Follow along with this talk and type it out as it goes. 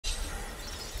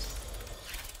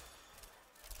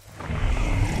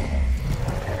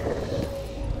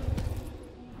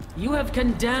You have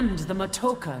condemned the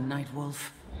Matoka, Nightwolf.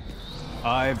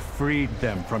 I've freed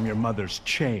them from your mother's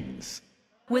chains.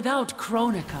 Without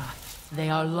Kronika, they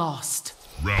are lost.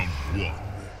 Round 1.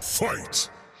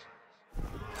 Fight!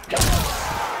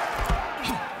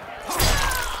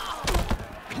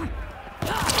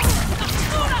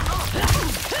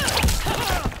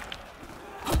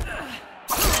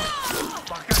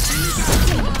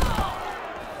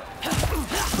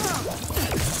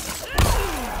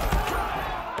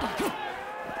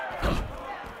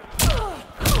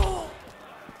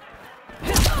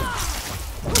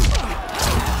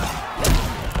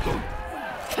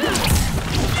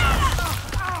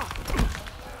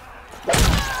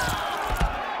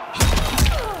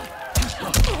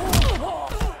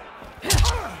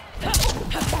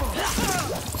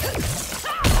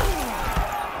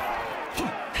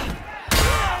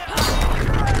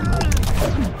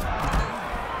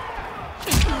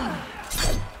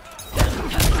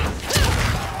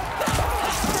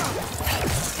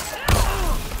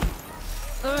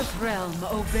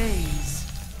 NetherRealm obeys.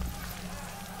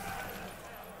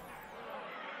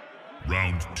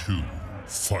 Round 2.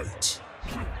 Fight.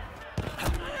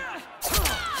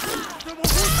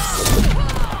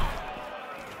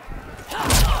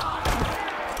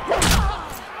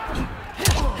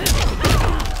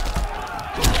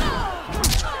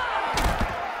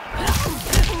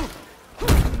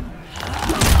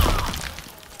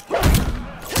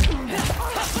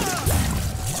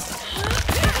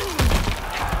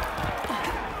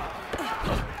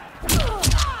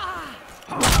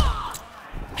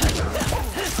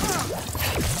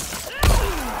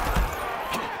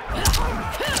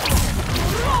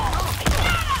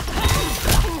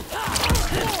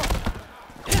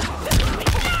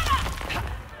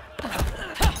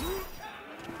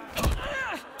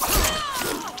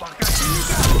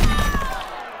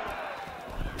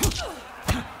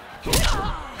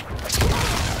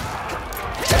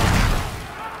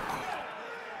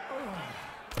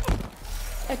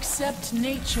 Accept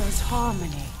nature's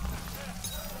harmony.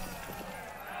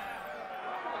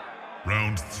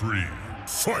 Round 3.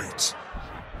 Fight!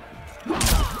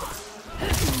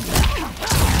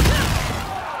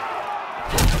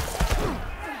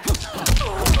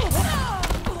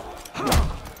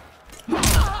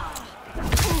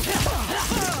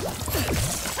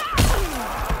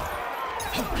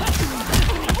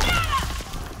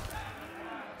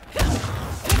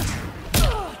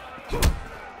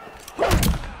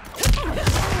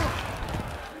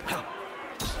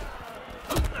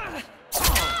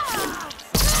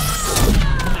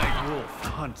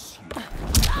 Hunts you.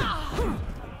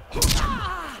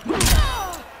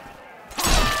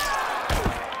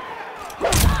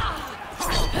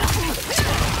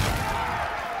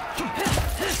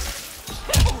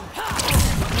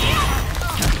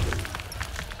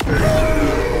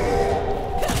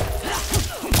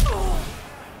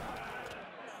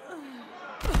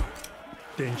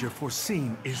 Danger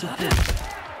foreseen is avoided.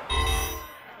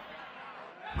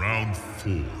 Round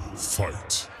 4.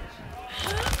 Fight.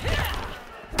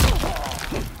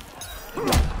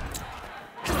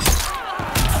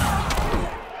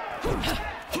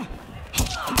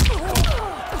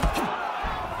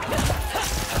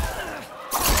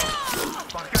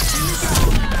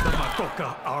 The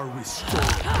Matoka are restored.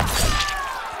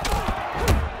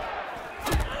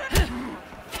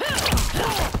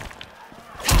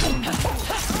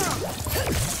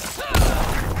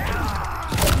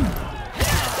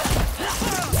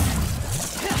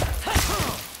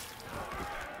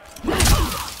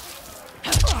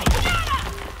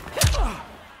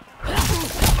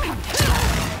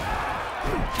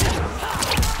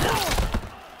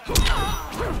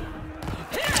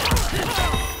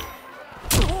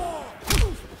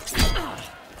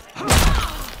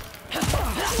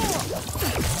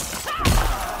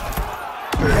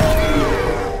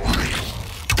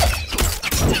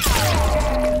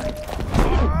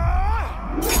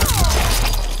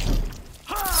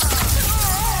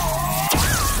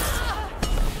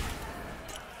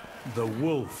 The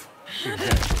wolf is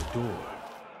at your door.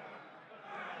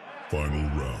 Final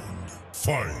round.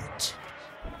 Fight!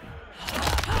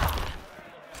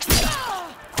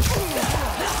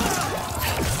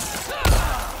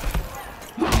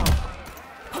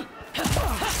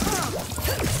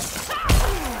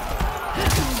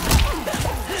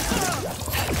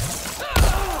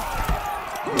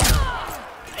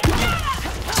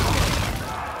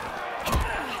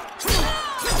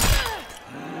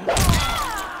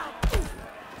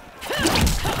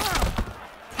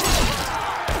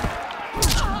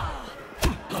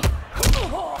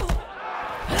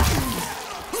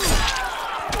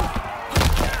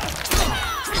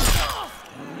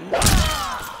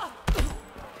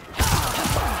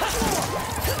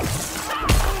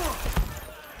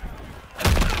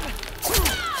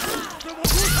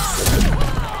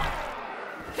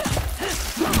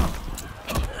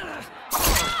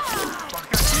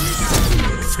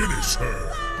 Finish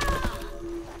her!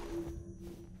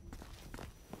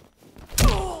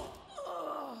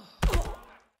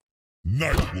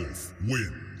 Nightwolf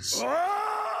wins.